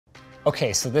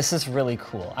Okay, so this is really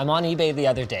cool. I'm on eBay the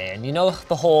other day, and you know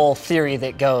the whole theory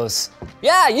that goes,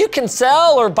 yeah, you can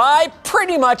sell or buy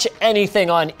pretty much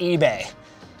anything on eBay.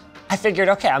 I figured,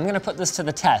 okay, I'm gonna put this to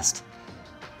the test.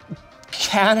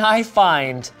 Can I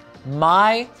find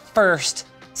my first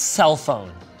cell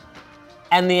phone?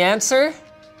 And the answer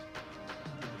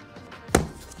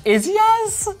is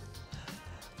yes.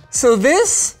 So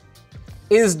this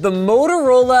is the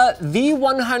Motorola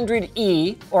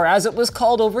V100E, or as it was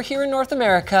called over here in North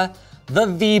America, the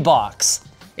V-Box.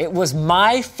 It was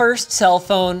my first cell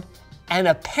phone, and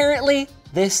apparently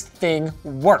this thing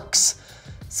works.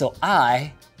 So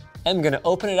I am gonna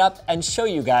open it up and show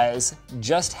you guys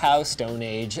just how Stone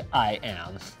Age I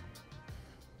am.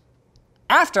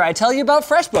 After I tell you about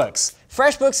FreshBooks.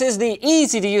 FreshBooks is the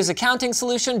easy-to-use accounting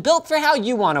solution built for how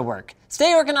you want to work.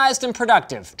 Stay organized and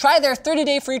productive. Try their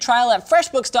 30-day free trial at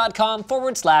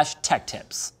freshbooks.com/tech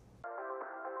tips.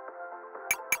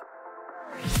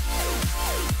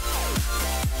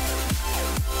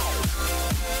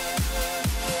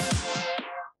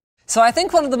 So I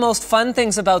think one of the most fun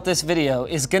things about this video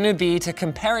is gonna be to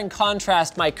compare and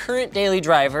contrast my current daily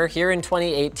driver here in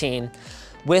 2018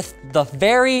 with the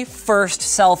very first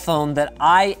cell phone that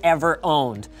I ever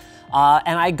owned.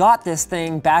 And I got this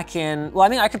thing back in, well, I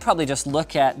mean, I could probably just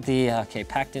look at the, okay,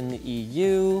 packed in the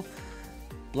EU,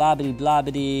 blobbity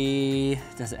blobbity.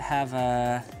 Does it have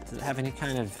any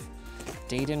kind of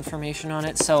date information on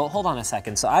it? So hold on a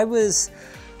second. So I was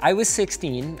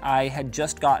 16, I had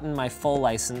just gotten my full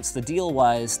license. The deal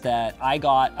was that I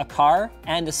got a car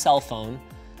and a cell phone.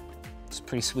 It's a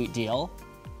pretty sweet deal.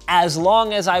 As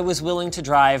long as I was willing to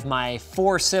drive my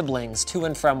 4 siblings to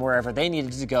and from wherever they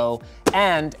needed to go,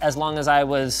 and as long as I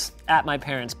was at my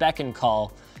parents' beck and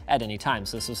call at any time.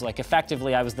 So this was like,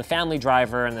 effectively, I was the family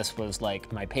driver, and this was like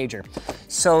my pager.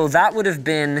 So that would have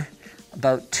been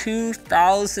about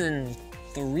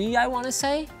 2003, I wanna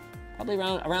say? Probably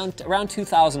around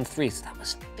 2003, so that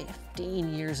was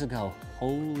 15 years ago.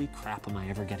 Holy crap, am I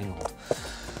ever getting old.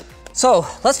 So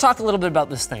let's talk a little bit about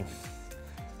this thing.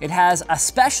 It has a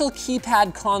special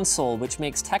keypad console which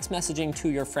makes text messaging to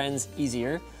your friends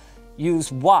easier.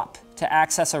 Use WAP to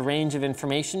access a range of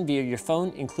information via your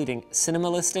phone, including cinema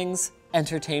listings,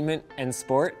 entertainment, and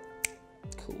sport.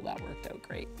 Cool, that worked out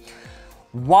great.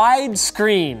 Wide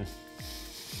screen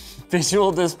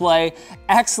visual display,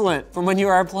 excellent from when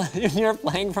you're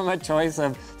playing from a choice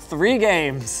of 3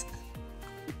 games.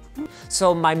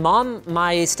 So my mom,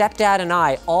 my stepdad, and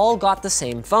I all got the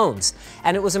same phones.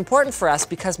 And it was important for us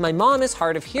because my mom is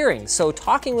hard of hearing, so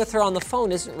talking with her on the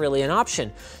phone isn't really an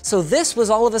option. So this was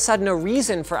all of a sudden a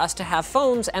reason for us to have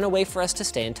phones and a way for us to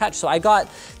stay in touch. So I got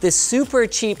this super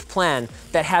cheap plan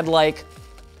that had like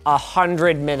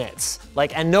 100 minutes,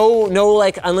 like, and no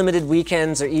like unlimited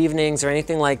weekends or evenings or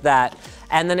anything like that.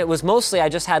 And then it was mostly, I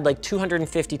just had like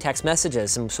 250 text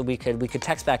messages, and so we could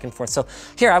text back and forth. So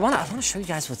here, I wanna show you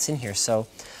guys what's in here. So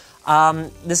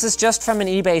this is just from an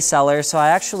eBay seller, so I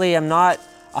actually am not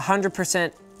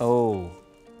 100%, oh,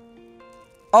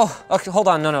 okay, hold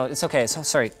on, no, it's okay, so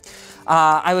sorry.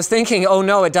 I was thinking, oh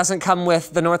no, it doesn't come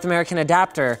with the North American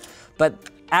adapter, but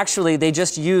actually they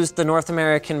just used the North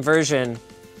American version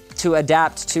to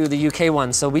adapt to the UK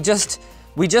one. So we just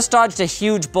dodged a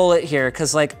huge bullet here,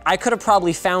 because like I could have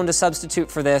probably found a substitute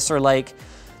for this, or like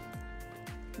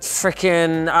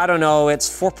frickin', I don't know, it's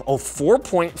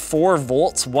 4.4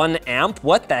 volts, 1 amp.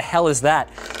 What the hell is that?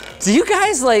 Do you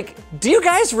guys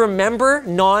remember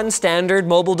non-standard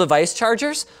mobile device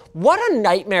chargers? What a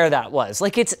nightmare that was.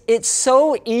 Like it's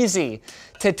so easy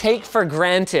to take for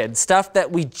granted stuff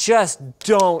that we just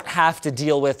don't have to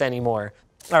deal with anymore.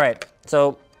 All right,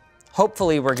 so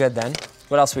hopefully we're good then.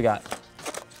 What else we got?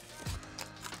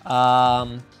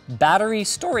 Battery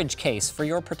storage case for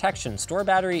your protection. Store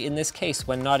battery in this case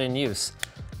when not in use.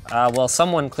 Well,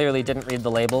 someone clearly didn't read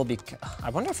the label. I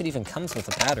wonder if it even comes with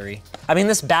a battery. I mean,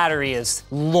 this battery is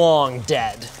long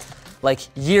dead. Like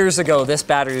years ago, this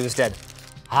battery was dead.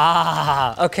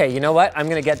 Ah, okay, you know what? I'm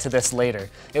gonna get to this later.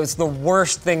 It was the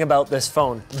worst thing about this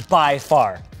phone, by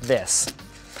far, this.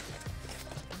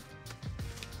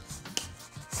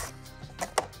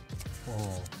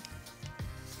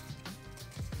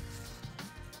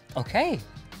 Okay,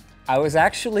 I was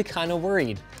actually kind of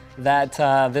worried that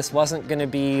this wasn't gonna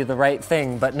be the right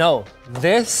thing, but no,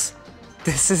 this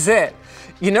is it.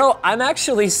 You know, I'm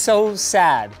actually so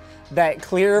sad that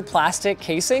clear plastic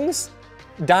casings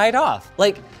died off.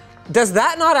 Like, does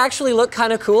that not actually look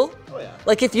kind of cool? Oh yeah.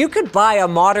 Like if you could buy a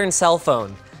modern cell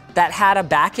phone that had a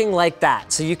backing like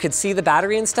that, so you could see the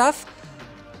battery and stuff,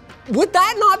 would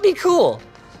that not be cool?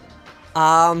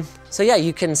 So yeah,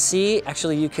 you can see,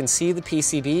 actually you can see the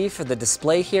PCB for the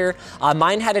display here.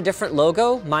 Mine had a different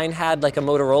logo. Mine had like a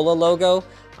Motorola logo.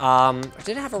 Or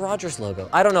did it have a Rogers logo?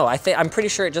 I don't know. I'm pretty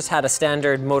sure it just had a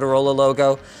standard Motorola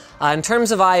logo. In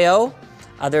terms of I/O,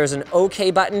 there's an OK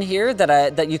button here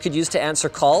that you could use to answer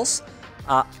calls.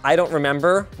 I don't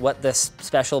remember what this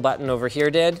special button over here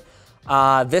did.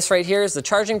 This right here is the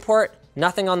charging port.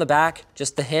 Nothing on the back,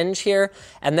 just the hinge here.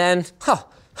 And then, well,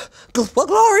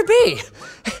 glory be,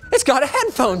 it's got a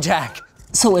headphone jack.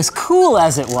 So as cool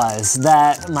as it was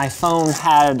that my phone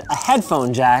had a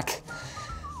headphone jack,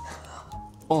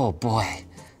 oh boy,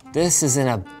 this is in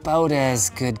about as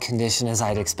good condition as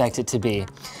I'd expect it to be.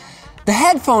 The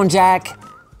headphone jack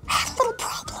had a little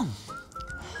problem.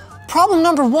 Problem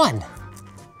number one,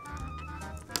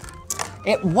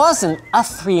 it wasn't a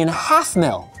 3.5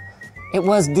 mil. It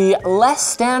was the less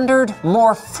standard,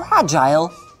 more fragile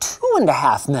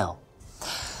 2.5 mil.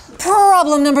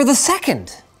 Problem number the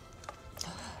second,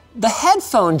 the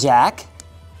headphone jack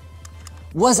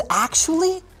was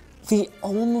actually the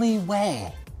only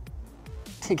way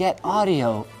to get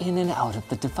audio in and out of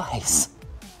the device.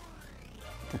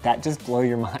 Did that just blow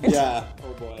your mind? Yeah,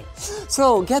 oh boy.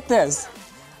 So get this,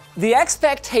 the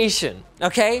expectation,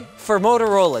 okay, for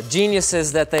Motorola,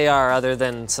 geniuses that they are other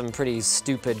than some pretty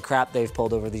stupid crap they've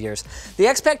pulled over the years, the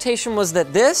expectation was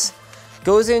that this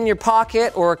goes in your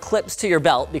pocket or clips to your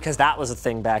belt, because that was a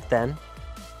thing back then,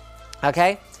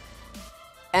 okay?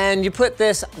 And you put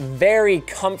this very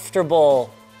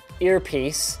comfortable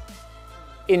earpiece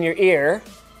in your ear,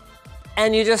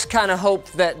 and you just kind of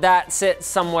hope that that sits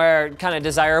somewhere kind of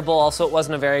desirable. Also, it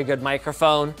wasn't a very good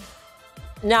microphone.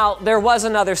 Now, there was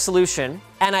another solution,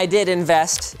 and I did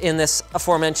invest in this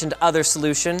aforementioned other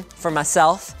solution for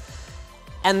myself,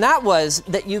 and that was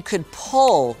that you could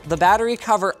pull the battery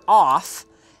cover off,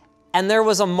 and there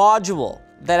was a module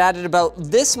that added about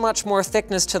this much more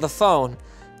thickness to the phone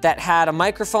that had a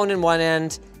microphone in one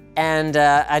end and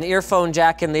an earphone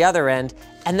jack in the other end,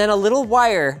 and then a little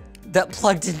wire that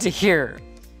plugged into here.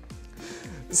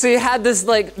 So you had this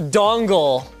like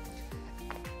dongle.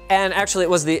 And actually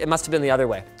it must have been the other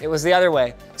way. It was the other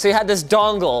way. So you had this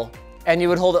dongle and you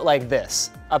would hold it like this,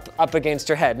 up against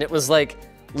your head. And it was like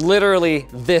literally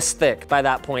this thick by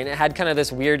that point. It had kind of this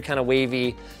weird kind of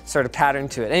wavy sort of pattern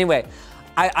to it. Anyway,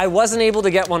 I wasn't able to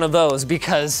get one of those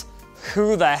because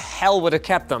who the hell would have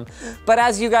kept them? But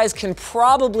as you guys can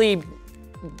probably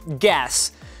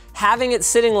guess, having it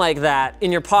sitting like that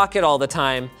in your pocket all the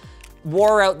time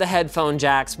wore out the headphone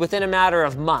jacks within a matter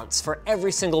of months for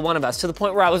every single one of us, to the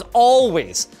point where I was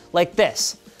always like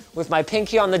this, with my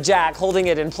pinky on the jack, holding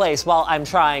it in place while I'm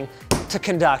trying to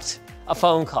conduct a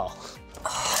phone call.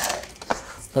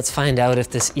 Let's find out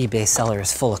if this eBay seller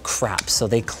is full of crap. So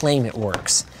they claim it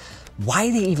works.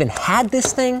 Why they even had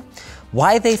this thing,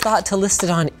 why they thought to list it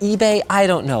on eBay, I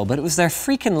don't know, but it was their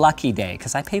freaking lucky day,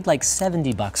 because I paid like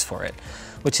 70 bucks for it,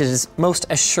 which is most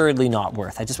assuredly not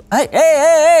worth. Hey,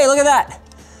 look at that.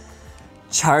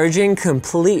 Charging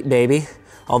complete, baby.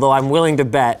 Although I'm willing to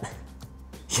bet,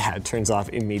 yeah, it turns off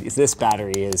immediately. This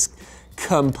battery is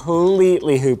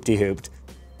completely hoopty-hooped.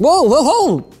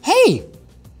 Whoa, hey!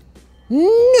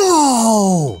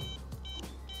 No!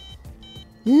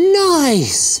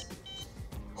 Nice!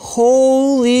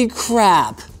 Holy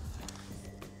crap.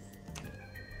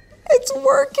 It's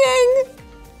working!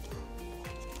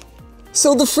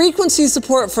 So the frequency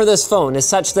support for this phone is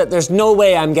such that there's no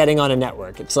way I'm getting on a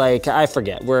network. It's like, I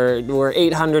forget, we're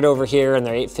 800 over here and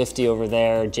they're 850 over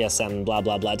there, GSM, blah,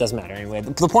 blah, blah, it doesn't matter anyway.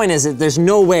 The point is that there's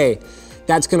no way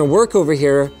that's gonna work over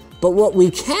here, but what we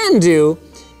can do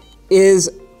is,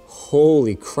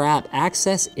 holy crap,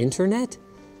 access internet?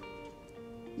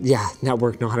 Yeah,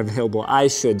 network not available. I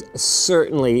should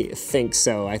certainly think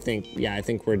so. I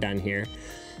think we're done here.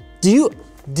 Do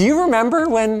you remember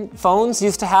when phones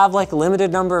used to have like a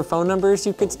limited number of phone numbers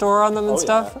you could store on them and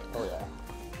stuff? Yeah. Oh yeah.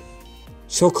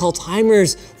 Show call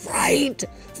timers, right.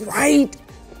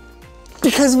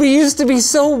 Because we used to be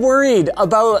so worried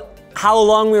about how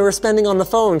long we were spending on the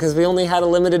phone because we only had a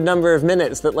limited number of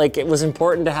minutes that like it was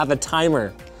important to have a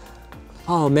timer.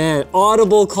 Oh man,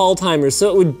 audible call timers, so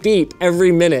it would beep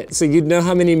every minute so you'd know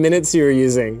how many minutes you were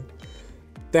using.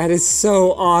 That is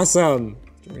so awesome.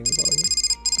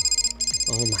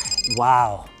 Oh my,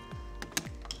 wow.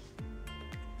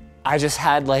 I just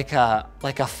had like a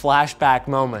flashback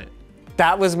moment.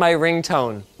 That was my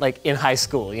ringtone, like in high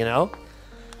school, you know?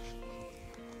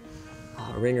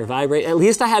 Oh, ring or vibrate. At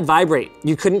least I had vibrate.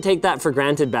 You couldn't take that for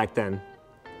granted back then.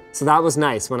 So that was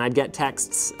nice when I'd get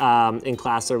texts in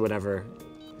class or whatever.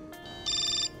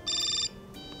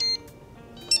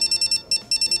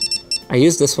 I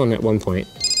used this one at one point.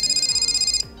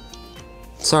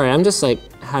 Sorry, I'm just like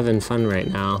having fun right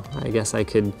now. I guess I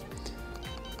could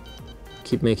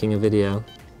keep making a video.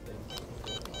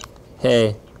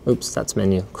 Hey, oops, that's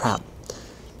menu, crap.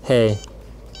 Hey,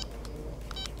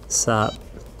 sup,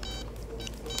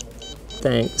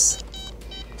 thanks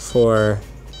for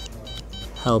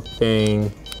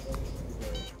helping.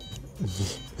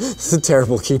 It's a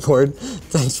terrible keyboard.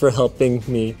 Thanks for helping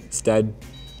me study.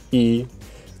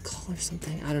 Call or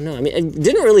something, I don't know. I mean, it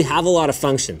didn't really have a lot of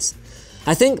functions.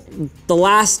 I think the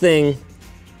last thing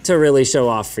to really show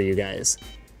off for you guys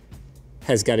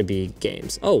has got to be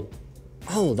games. Oh,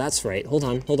 that's right. Hold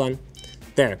on.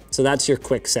 There, so that's your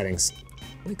quick settings.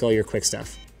 Like all your quick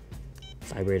stuff.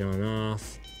 Vibrate on,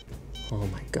 off. Oh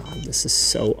my God, this is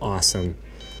so awesome.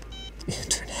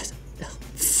 Internet.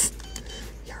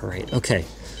 You're right, okay.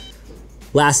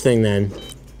 Last thing then,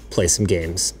 play some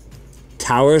games.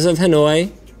 Towers of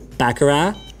Hanoi,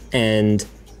 Baccarat, and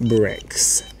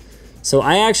Bricks. So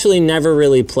I actually never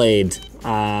really played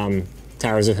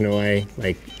Towers of Hanoi.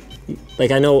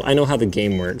 Like I know how the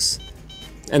game works.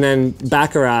 And then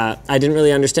Baccarat, I didn't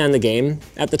really understand the game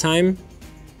at the time.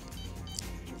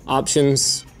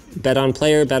 Options, bet on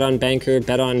player, bet on banker,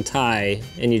 bet on tie,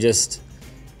 and you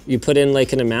put in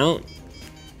like an amount,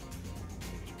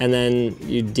 and then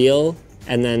you deal,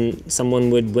 and then someone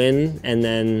would win, and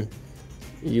then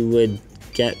you would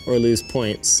get or lose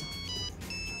points.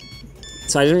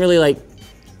 So I didn't really like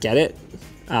get it.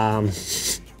 Yeah,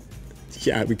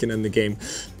 we can end the game.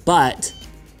 But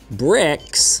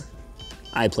Bricks,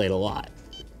 I played a lot.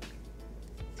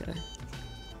 Okay.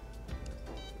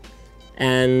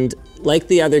 And like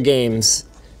the other games,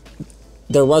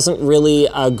 there wasn't really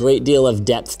a great deal of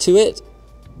depth to it.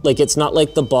 Like, it's not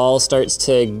like the ball starts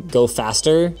to go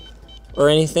faster or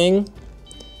anything.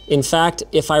 In fact,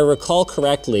 if I recall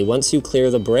correctly, once you clear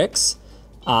the bricks,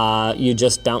 you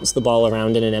just bounce the ball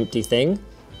around in an empty thing.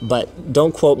 But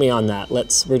don't quote me on that.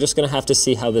 We're just gonna have to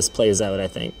see how this plays out, I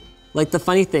think. Like, the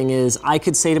funny thing is, I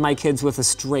could say to my kids with a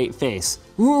straight face,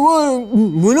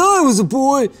 when I was a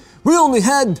boy, we only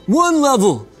had one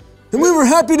level, and we were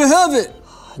happy to have it.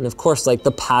 And of course, like,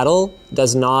 the paddle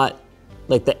does not,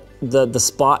 like, the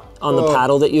spot on the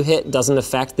paddle that you hit doesn't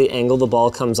affect the angle the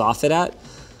ball comes off it at.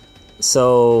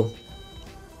 So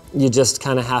you just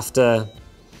kind of have to,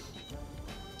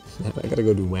 I gotta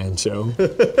go do WAN show.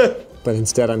 But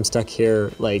instead I'm stuck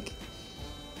here like,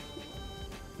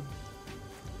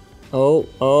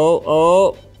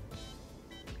 oh.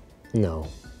 No.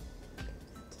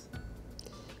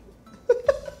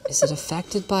 Is it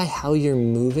affected by how you're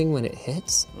moving when it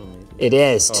hits? It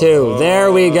is too,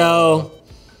 there we go.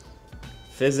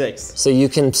 Physics. So you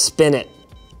can spin it.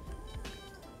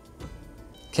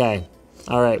 Okay,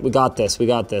 all right, we got this.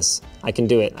 I can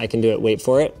do it, wait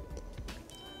for it.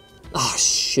 Oh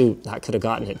shoot, that could have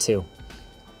gotten it too.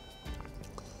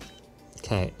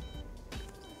 Okay.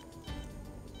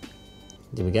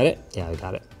 Did we get it? Yeah, we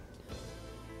got it.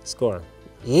 Score.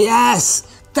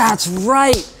 Yes, that's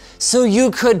right. So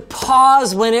you could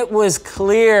pause when it was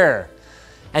clear.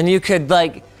 And you could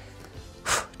like,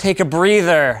 take a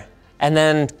breather and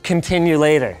then continue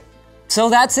later. So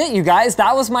that's it, you guys.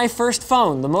 That was my first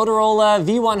phone, the Motorola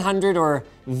V100, or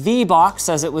V-Box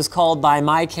as it was called by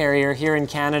my carrier here in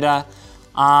Canada.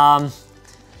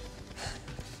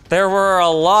 There were a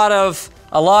lot of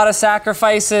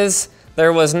sacrifices.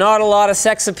 There was not a lot of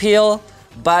sex appeal,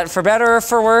 but for better or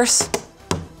for worse,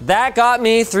 that got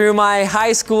me through my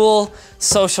high school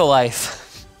social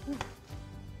life.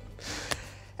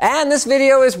 And this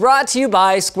video is brought to you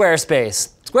by Squarespace.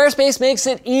 Squarespace makes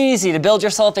it easy to build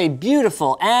yourself a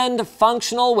beautiful and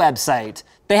functional website.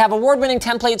 They have award-winning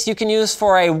templates you can use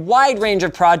for a wide range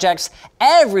of projects.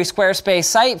 Every Squarespace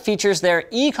site features their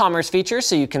e-commerce features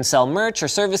so you can sell merch or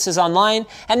services online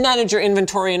and manage your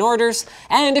inventory and orders.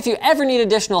 And if you ever need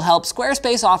additional help,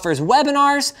 Squarespace offers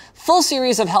webinars, full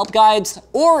series of help guides,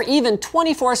 or even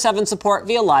 24/7 support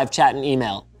via live chat and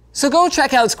email. So go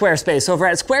check out Squarespace over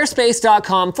at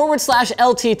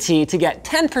squarespace.com/LTT to get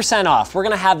 10% off. We're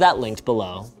gonna have that linked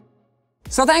below.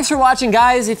 So thanks for watching,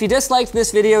 guys. If you disliked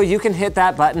this video, you can hit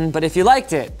that button, but if you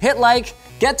liked it, hit like,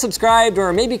 get subscribed,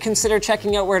 or maybe consider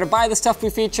checking out where to buy the stuff we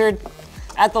featured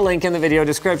at the link in the video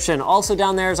description. Also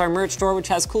down there is our merch store, which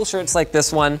has cool shirts like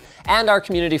this one, and our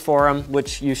community forum,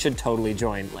 which you should totally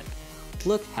join. Like,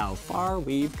 look how far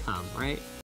we've come, right?